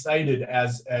that they cited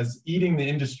as eating the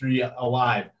industry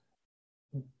alive: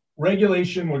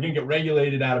 regulation, we're going to get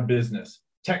regulated out of business.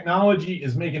 Technology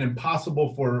is making it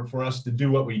impossible for us to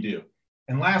do what we do.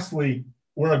 And lastly,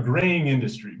 we're a graying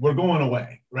industry. We're going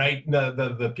away, right?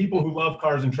 The people who love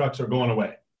cars and trucks are going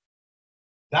away.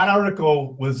 That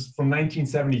article was from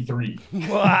 1973.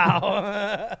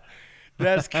 Wow.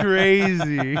 That's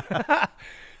crazy.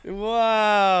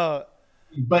 Wow.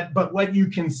 But what you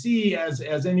can see as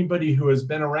anybody who has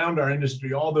been around our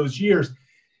industry all those years,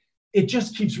 it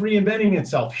just keeps reinventing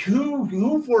itself.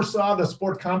 Who foresaw the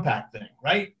sport compact thing,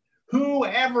 right? Who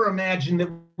ever imagined that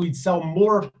we'd sell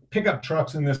more pickup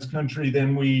trucks in this country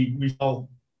than we sell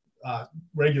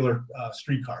regular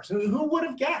streetcars? Who would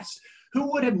have guessed?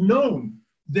 Who would have known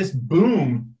this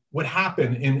boom would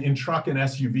happen in truck and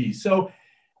SUV? So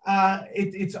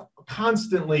it's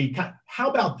constantly, how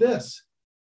about this?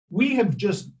 We have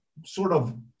just sort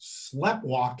of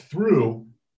sleptwalked through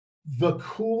the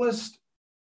coolest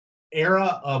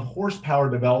era of horsepower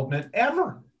development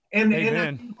ever. And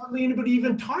hardly anybody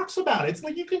even talks about it. It's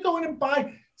like you can go in and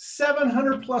buy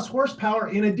 700 plus horsepower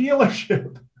in a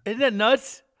dealership. Isn't that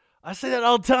nuts? I say that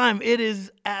all the time. It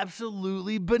is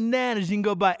absolutely bananas. You can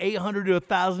go buy 800 to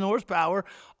 1,000 horsepower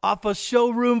off a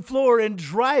showroom floor and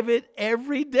drive it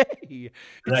every day. It's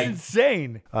right.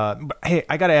 Insane. Hey,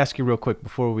 I got to ask you real quick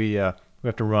before we have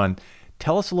to run.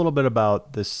 Tell us a little bit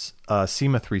about this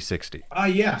SEMA 360.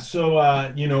 Yeah. So,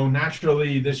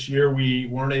 naturally this year we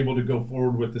weren't able to go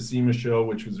forward with the SEMA show,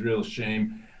 which was a real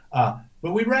shame.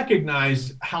 But we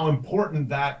recognize how important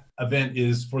that event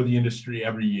is for the industry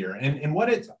every year. And what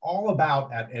it's all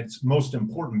about at its most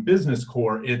important business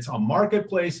core, it's a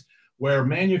marketplace where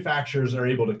manufacturers are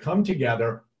able to come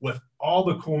together with all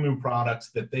the cool new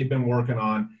products that they've been working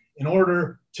on in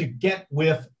order to get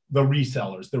with the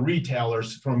resellers, the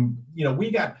retailers from,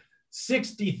 we got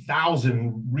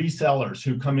 60,000 resellers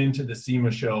who come into the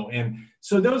SEMA show. And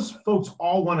so those folks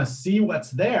all want to see what's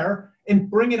there and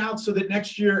bring it out so that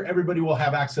next year everybody will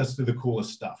have access to the coolest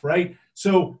stuff, right?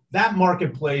 So that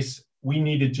marketplace, we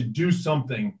needed to do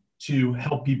something to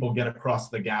help people get across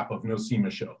the gap of no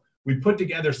SEMA show. We put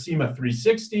together SEMA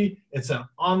 360. It's an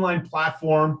online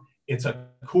platform. It's a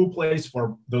cool place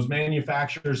for those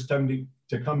manufacturers to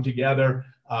come together,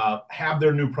 have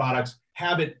their new products,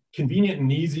 have it convenient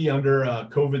and easy under a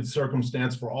COVID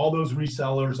circumstance for all those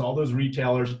resellers, all those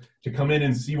retailers to come in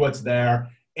and see what's there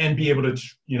and be able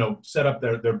to, set up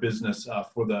their business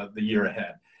for the year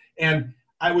ahead. And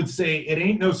I would say it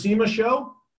ain't no SEMA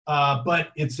show,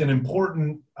 but it's an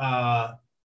important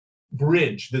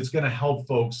bridge that's going to help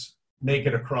folks make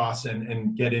it across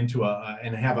and get into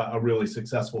and have a really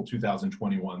successful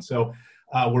 2021. So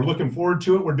we're looking forward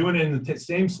to it. We're doing it in the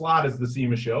same slot as the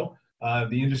SEMA show.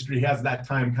 The industry has that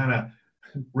time kind of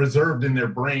reserved in their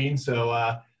brain.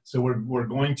 So we're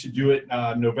going to do it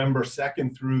November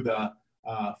 2nd through the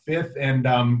 5th.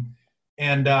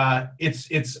 And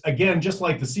it's again, just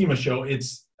like the SEMA show,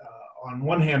 it's on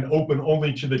one hand open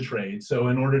only to the trade. So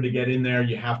in order to get in there,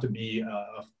 you have to be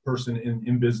a person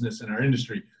in business in our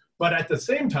industry. But at the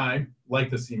same time,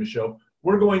 like the SEMA show,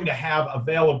 we're going to have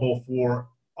available for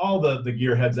all the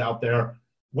gearheads out there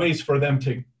ways for them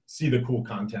to see the cool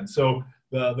content. So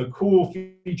the cool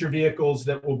feature vehicles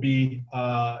that will be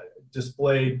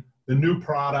displayed, the new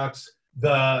products,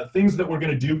 the things that we're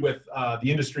going to do with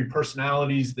the industry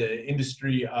personalities, the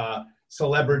industry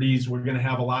celebrities. We're going to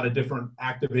have a lot of different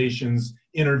activations,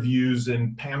 interviews,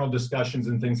 and panel discussions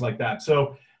and things like that.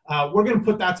 So we're going to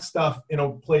put that stuff in a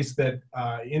place that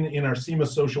in our SEMA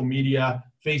social media,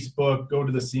 Facebook, go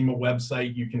to the SEMA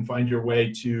website. You can find your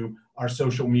way to our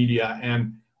social media,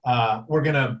 and we're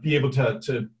going to be able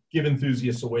to give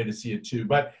enthusiasts a way to see it too.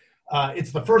 But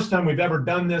It's the first time we've ever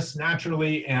done this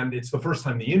naturally, and it's the first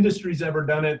time the industry's ever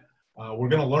done it. We're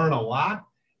going to learn a lot.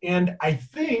 And I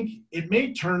think it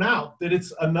may turn out that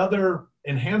it's another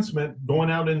enhancement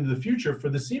going out into the future for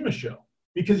the SEMA show,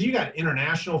 because you got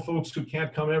international folks who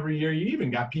can't come every year. You even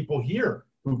got people here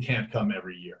who can't come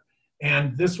every year.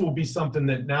 And this will be something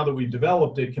that, now that we've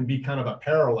developed it, can be kind of a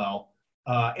parallel.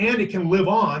 And it can live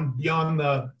on beyond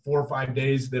the 4 or 5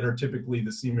 days that are typically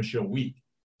the SEMA show week.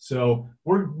 So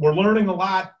we're learning a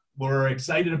lot. We're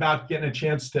excited about getting a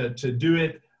chance to do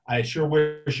it. I sure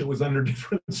wish it was under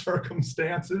different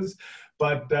circumstances,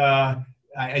 but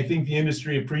I think the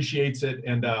industry appreciates it,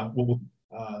 and we'll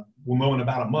know in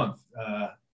about a month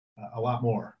a lot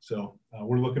more. So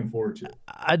we're looking forward to it.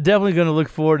 I'm definitely going to look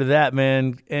forward to that,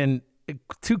 man. And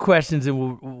 2 questions,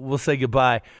 and we'll say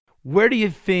goodbye. Where do you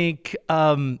think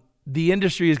the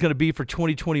industry is going to be for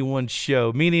 2021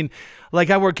 show? Meaning, like,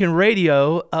 I work in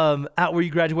radio out where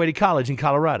you graduated college in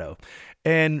Colorado.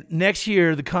 And next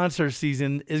year, the concert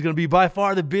season is going to be by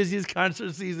far the busiest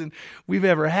concert season we've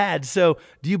ever had. So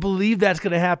do you believe that's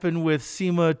going to happen with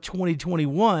SEMA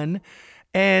 2021?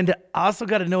 And I also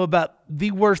got to know about the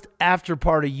worst after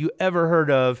party you ever heard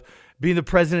of, being the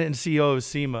president and CEO of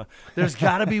SEMA. There's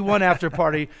got to be one after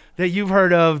party that you've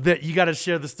heard of that you got to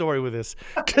share the story with us.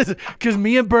 Because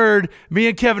me and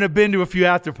Kevin have been to a few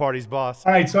after parties, boss.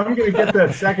 All right, so I'm going to get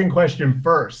the second question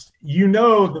first. You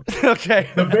know,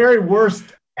 the very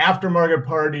worst aftermarket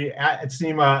party at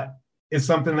SEMA is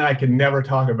something that I can never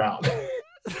talk about.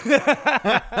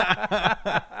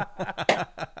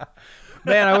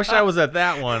 Man, I wish I was at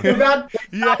that one.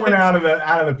 That went out of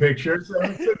the picture. So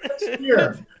it's next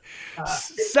year.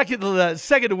 Second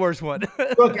to worst one.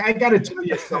 Look, I got to tell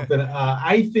you something.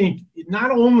 I think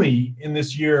not only in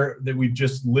this year that we've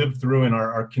just lived through and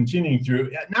are continuing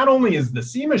through, not only is the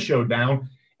SEMA show down,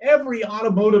 every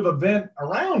automotive event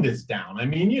around is down. I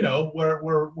mean, you know,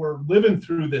 we're living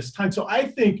through this time. So I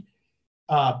think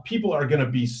people are going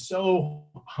to be so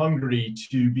hungry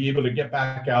to be able to get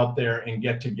back out there and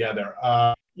get together.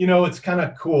 You know, it's kind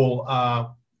of cool.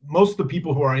 Most of the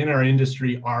people who are in our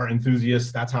industry are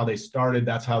enthusiasts. That's how they started.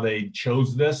 That's how they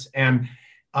chose this. And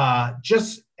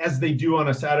just as they do on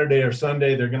a Saturday or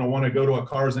Sunday, they're going to want to go to a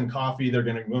Cars and Coffee. They're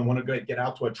going to want to get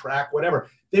out to a track, whatever.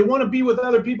 They want to be with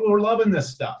other people who are loving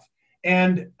this stuff.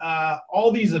 And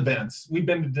all these events, we've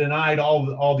been denied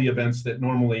all the events that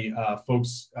normally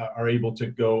folks are able to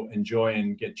go enjoy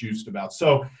and get juiced about.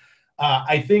 So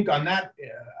I think on that,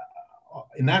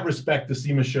 in that respect, the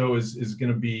SEMA show is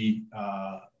going to be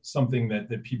something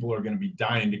that people are going to be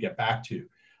dying to get back to.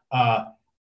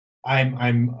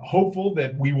 I'm hopeful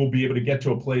that we will be able to get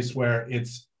to a place where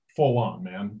it's full on,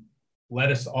 man.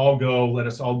 Let us all go. Let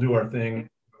us all do our thing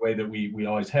the way that we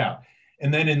always have.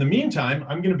 And then in the meantime,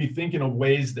 I'm going to be thinking of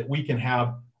ways that we can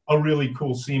have a really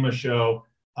cool SEMA show.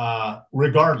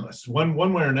 Regardless, one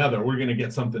way or another, we're going to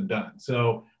get something done.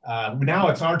 So now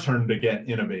it's our turn to get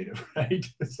innovative, right?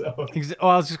 So,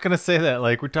 I was just going to say that,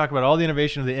 like, we talk about all the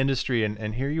innovation of the industry,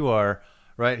 and here you are,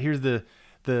 right? Here's the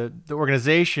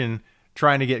organization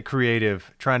trying to get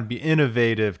creative, trying to be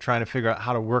innovative, trying to figure out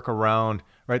how to work around,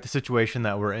 right, the situation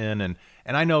that we're in. And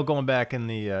I know going back in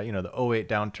the the 2008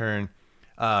 downturn,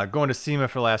 going to SEMA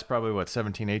for the last probably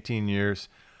 17, 18 years.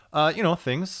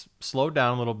 Things slowed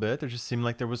down a little bit. There just seemed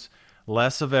like there was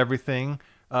less of everything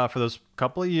for those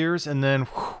couple of years. And then,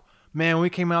 man, when we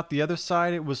came out the other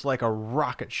side, it was like a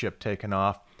rocket ship taking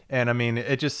off. And I mean,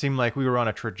 it just seemed like we were on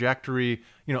a trajectory,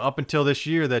 up until this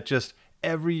year that just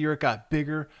every year it got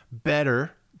bigger,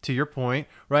 better, to your point,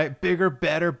 right? Bigger,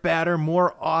 better, badder,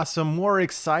 more awesome, more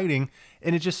exciting.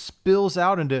 And it just spills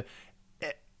out into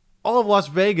all of Las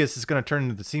Vegas is going to turn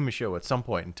into the SEMA show at some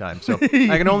point in time. So I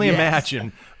can only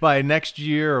imagine by next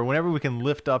year or whenever we can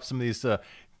lift up some of these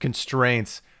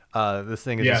constraints, this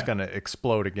thing is just going to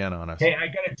explode again on us. Hey, I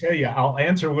got to tell you, I'll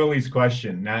answer Willie's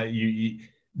question. Now,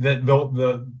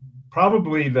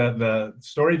 probably the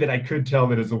story that I could tell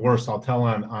that is the worst, I'll tell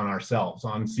on ourselves,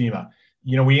 on SEMA.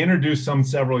 We introduced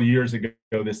several years ago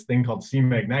this thing called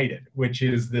SEMA Ignited, which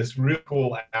is this real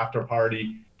cool after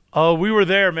party. Oh, we were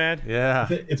there, man. Yeah.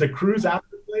 It's a cruise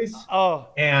after place. Oh.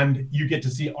 And you get to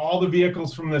see all the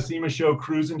vehicles from the SEMA show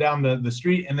cruising down the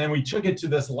street. And then we took it to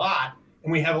this lot,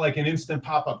 and we have like an instant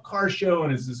pop-up car show,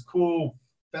 and it's this cool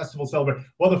festival celebration.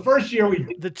 Well, the first year we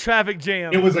did the traffic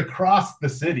jam. It was across the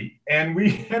city, and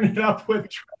we ended up with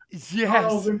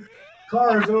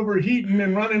cars overheating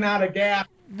and running out of gas.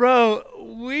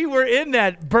 Bro, we were in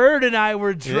that. Bird and I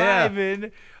were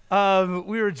driving.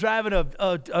 We were driving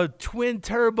a twin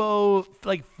turbo,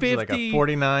 like 50. Like a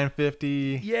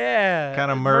 4950 Yeah. kind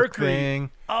of Merc Mercury.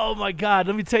 thing. Oh, my God.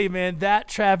 Let me tell you, man, that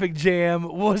traffic jam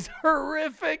was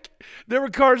horrific. There were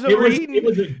cars overheating. It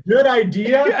was a good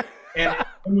idea. And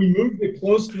when we moved it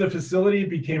close to the facility, it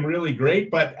became really great.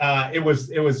 But it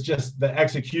was just the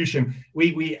execution.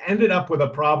 We ended up with a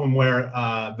problem where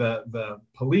the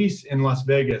police in Las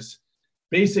Vegas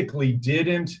basically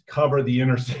didn't cover the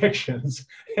intersections.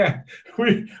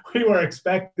 we were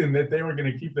expecting that they were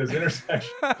going to keep those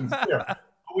intersections here.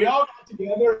 We all got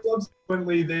together.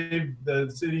 Subsequently, the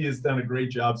city has done a great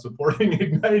job supporting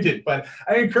Ignited. But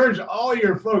I encourage all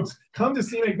your folks, come to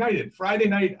SEMA Ignited Friday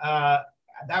night.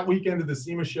 That weekend of the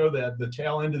SEMA show, the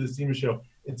tail end of the SEMA show.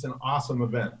 It's an awesome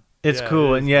event. It's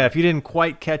cool. And if you didn't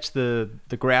quite catch the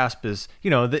grasp is,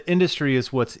 the industry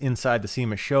is what's inside the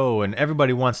SEMA show and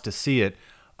everybody wants to see it.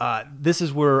 This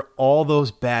is where all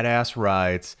those badass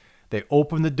rides, they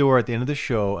open the door at the end of the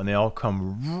show and they all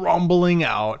come rumbling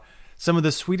out. Some of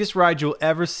the sweetest rides you'll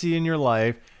ever see in your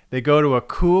life. They go to a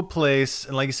cool place.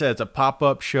 And like you said, it's a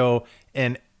pop-up show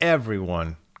and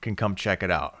everyone can come check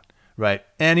it out, right?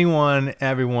 Everyone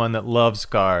that loves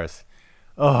cars.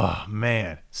 Oh,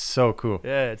 man, so cool.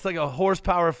 Yeah, it's like a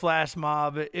horsepower flash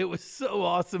mob. It was so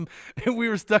awesome. And we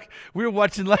were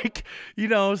watching some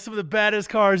of the baddest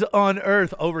cars on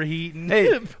earth overheating.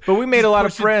 Hey, but we made a lot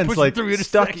of friends, like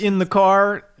stuck in the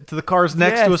car to the cars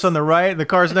next to us on the right and the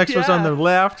cars next to us on the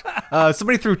left.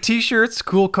 Somebody threw T-shirts,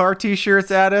 cool car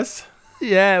T-shirts at us.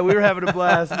 Yeah, we were having a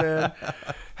blast, man.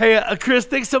 Hey, Chris,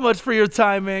 thanks so much for your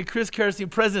time, man. Chris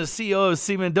Kerstein, President and CEO of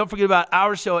SEMA. Don't forget about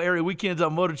our show, Area Weekends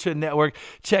on Motor Trend Network.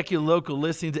 Check your local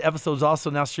listings. The episode's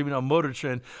also now streaming on Motor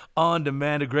Trend on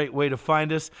demand, a great way to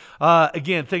find us.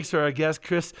 Again, thanks for our guest,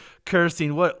 Chris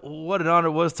Kerstein. What an honor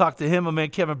it was to talk to him, my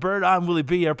man Kevin Bird. I'm Willie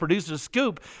B., our producer,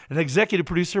 Scoop, and executive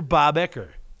producer, Bob Ecker.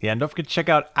 Yeah, and don't forget to check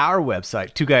out our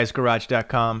website,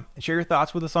 twoguysgarage.com, and share your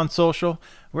thoughts with us on social.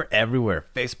 We're everywhere,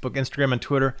 Facebook, Instagram, and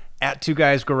Twitter, at Two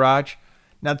Guys Garage.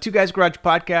 Now, the Two Guys Garage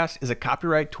podcast is a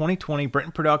copyright 2020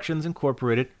 Brenton Productions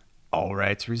Incorporated, all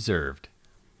rights reserved.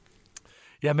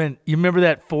 Yeah, man, you remember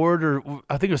that Ford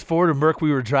I think it was Ford or Merc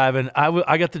we were driving.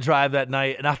 I got to drive that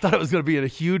night, and I thought it was going to be a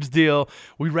huge deal.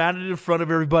 We rounded in front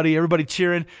of everybody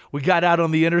cheering. We got out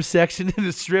on the intersection in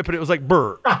the strip, and it was like,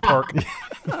 brr, park.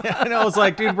 Yeah, I know. It was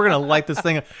like, dude, we're going to light this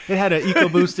thing up. It had an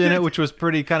EcoBoost in it, which was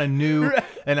pretty kind of new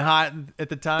and hot at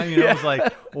the time. It was like,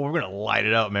 well, we're going to light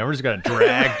it up, man. We're just going to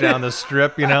drag down the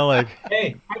strip, like.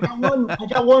 Hey, I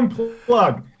got one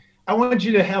plug. I want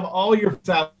you to have all your friends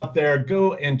out there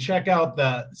go and check out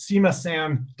the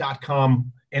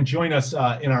SEMASAN.com and join us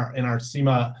in our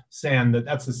SEMA SAN.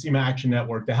 That's the SEMA Action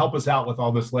Network, to help us out with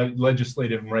all this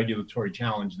legislative and regulatory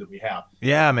challenge that we have.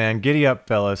 Yeah, man. Giddy up,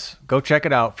 fellas. Go check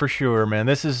it out for sure, man.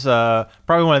 This is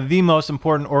probably one of the most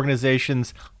important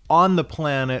organizations on the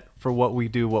planet for what we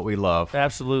do, what we love.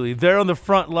 Absolutely. They're on the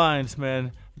front lines,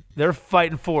 man. They're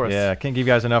fighting for us. Yeah, can't give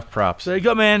you guys enough props. There you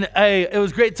go, man. Hey, it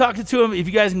was great talking to them. If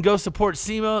you guys can go support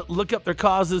SEMA, look up their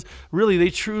causes. Really, they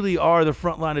truly are the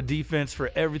front line of defense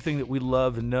for everything that we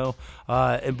love and know.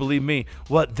 And believe me,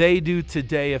 what they do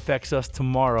today affects us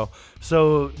tomorrow.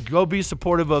 So go be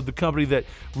supportive of the company that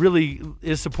really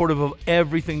is supportive of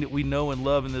everything that we know and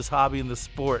love in this hobby and this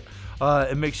sport.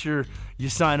 And make sure you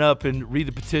sign up and read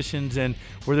the petitions. And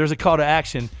where there's a call to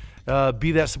action,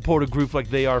 be that supportive group like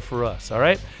they are for us. All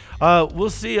right. We'll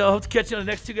see you. I hope to catch you on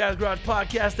the next Two Guys Garage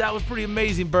podcast. That was pretty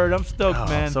amazing, Bird. I'm stoked,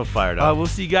 man. I'm so fired up. We'll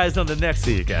see you guys on the next.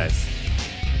 See you guys.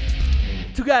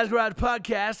 Two Guys Garage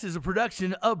podcast is a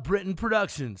production of Brenton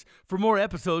Productions. For more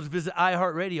episodes, visit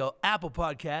iHeartRadio, Apple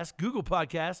Podcasts, Google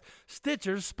Podcasts,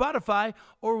 Stitcher, Spotify,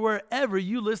 or wherever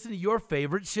you listen to your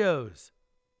favorite shows.